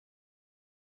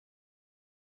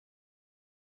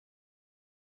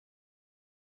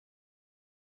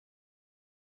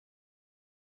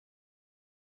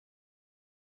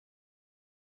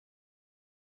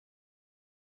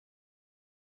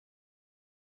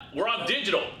We're on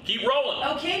digital. Keep rolling.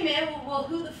 Okay, man. Well,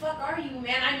 who the fuck are you,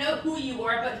 man? I know who you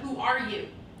are, but who are you?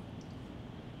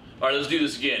 All right, let's do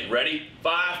this again. Ready?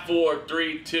 5, 4,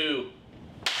 3, 2.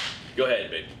 Go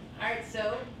ahead, babe. All right,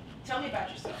 so tell me about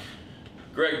yourself.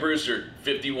 Greg Brewster,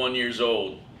 51 years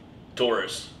old,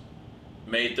 Taurus,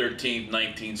 May 13th,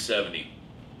 1970.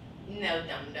 No,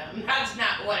 dum-dum. That's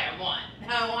not what I want.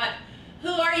 I want, who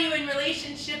are you in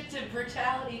relationship to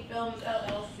Brewtality Films,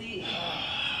 LLC?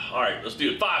 All right, let's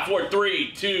do it. 5, 4,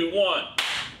 3, 2, 1.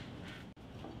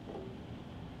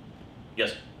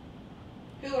 Yes.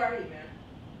 Who are you, man?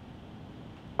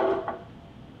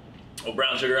 Well,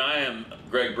 BrownSugar, I am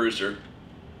Greg Brewster,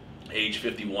 age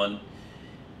 51,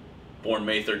 born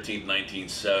May 13th,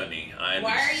 1970.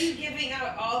 Why are you giving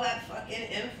out all that fucking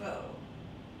info?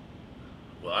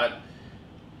 Well,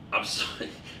 I'm sorry.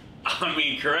 I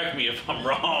mean, correct me if I'm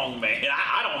wrong, man.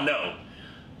 I don't know.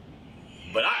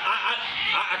 But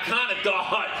I kind of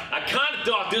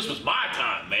thought this was my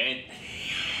time, man.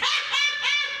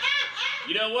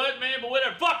 You know what, man? But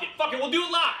whatever. Fuck it. We'll do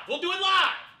it live. We'll do it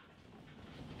live.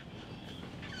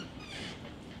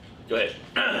 Go ahead.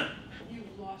 You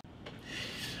lost.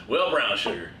 Well,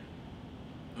 BrownSugar,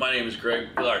 my name is Greg.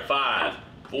 All right, 5,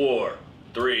 4,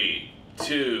 3,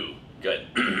 2. Good.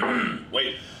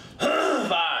 Wait.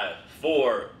 5,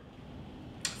 4,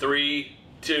 3,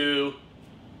 2.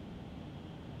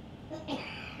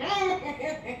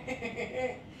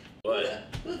 What?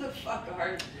 Who the fuck are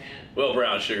you, man? Well,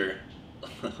 BrownSugar,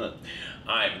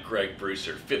 I'm Greg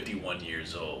Brewster, 51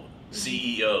 years old,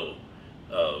 CEO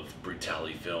of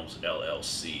Brewtality Films,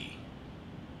 LLC.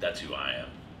 That's who I am.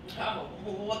 Oh,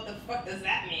 what the fuck does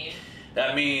that mean?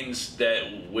 That means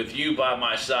that with you by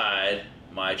my side,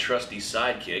 my trusty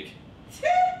sidekick,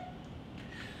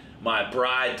 my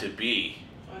bride-to-be,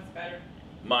 Oh, that's better.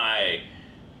 my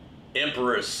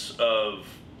empress of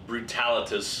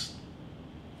brutalitas,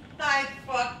 I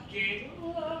fucking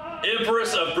love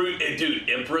Empress of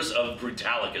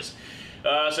Brutalicus.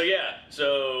 So yeah,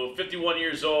 so 51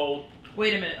 years old.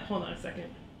 Wait a minute, hold on a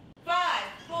second. 5,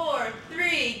 4,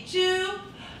 3, 2.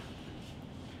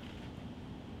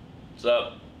 What's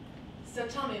up? So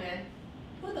tell me, man,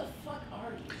 who the fuck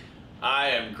are you? I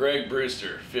am Greg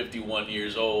Brewster, 51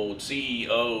 years old,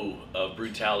 CEO of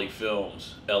Brewtality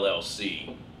Films,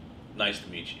 LLC. Nice to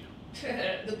meet you.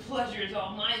 The pleasure is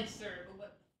all mine, sir.